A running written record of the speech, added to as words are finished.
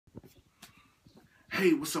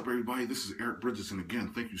Hey, what's up everybody? This is Eric Bridges, and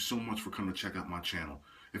again, thank you so much for coming to check out my channel.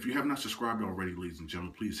 If you have not subscribed already, ladies and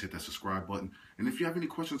gentlemen, please hit that subscribe button. And if you have any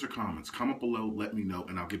questions or comments, comment below, let me know,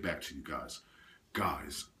 and I'll get back to you guys.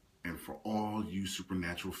 Guys, and for all you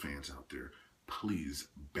Supernatural fans out there, please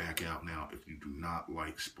back out now if you do not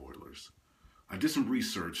like spoilers. I did some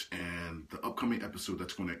research, and the upcoming episode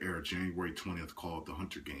that's going to air January 20th called The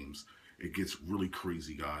Hunter Games, it gets really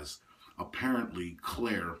crazy, guys. Apparently,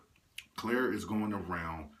 Claire is going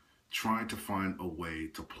around trying to find a way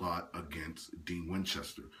to plot against Dean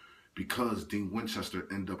Winchester, because Dean Winchester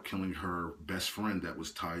ended up killing her best friend that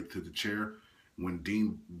was tied to the chair. When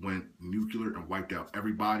Dean went nuclear and wiped out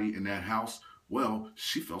everybody in that house, well,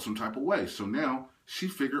 she felt some type of way. So now she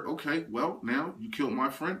figured, okay, well, now you killed my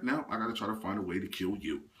friend. Now I got to try to find a way to kill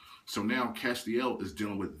you. So now Castiel is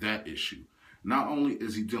dealing with that issue. Not only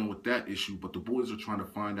is he dealing with that issue, but the boys are trying to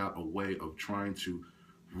find out a way of trying to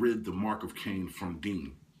rid the mark of Cain from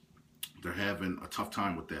Dean. They're having a tough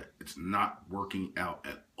time with that. It's not working out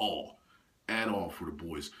at all for the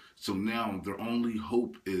boys. So now their only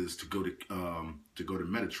hope is to go to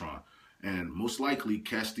Metatron, and most likely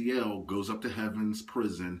Castiel goes up to Heaven's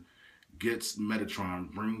prison, gets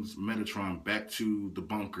Metatron, brings Metatron back to the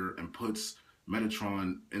bunker, and puts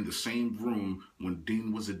Metatron in the same room when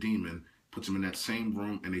Dean was a demon. Puts him in that same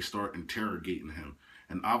room, and they start interrogating him.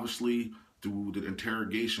 And obviously, through the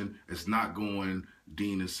interrogation, it's not going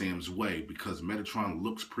Dean and Sam's way, because Metatron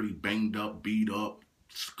looks pretty banged up, beat up,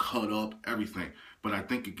 cut up, everything. But I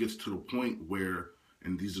think it gets to the point where,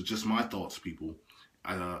 and these are just my thoughts, people,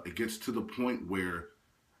 it gets to the point where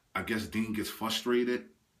I guess Dean gets frustrated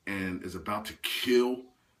and is about to kill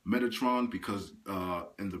Metatron, because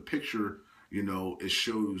in the picture, you know, it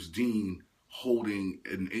shows Dean holding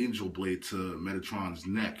an angel blade to Metatron's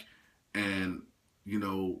neck, and you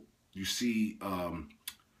know, you see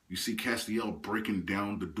Castiel breaking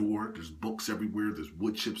down the door. There's books everywhere. There's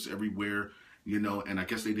wood chips everywhere. You know, and I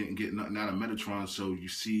guess they didn't get nothing out of Metatron, so you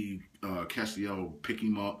see Castiel pick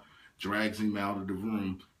him up, drags him out of the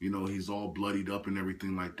room. You know, he's all bloodied up and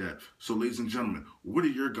everything like that. So, ladies and gentlemen, what are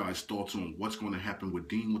your guys' thoughts on what's going to happen with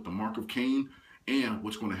Dean with the mark of Cain, and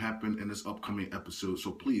what's going to happen in this upcoming episode? So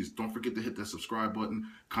please don't forget to hit that subscribe button,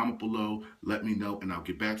 comment below, let me know, and I'll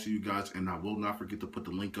get back to you guys. And I will not forget to put the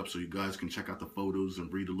link up so you guys can check out the photos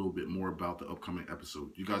and read a little bit more about the upcoming episode.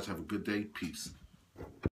 You guys have a good day. Peace.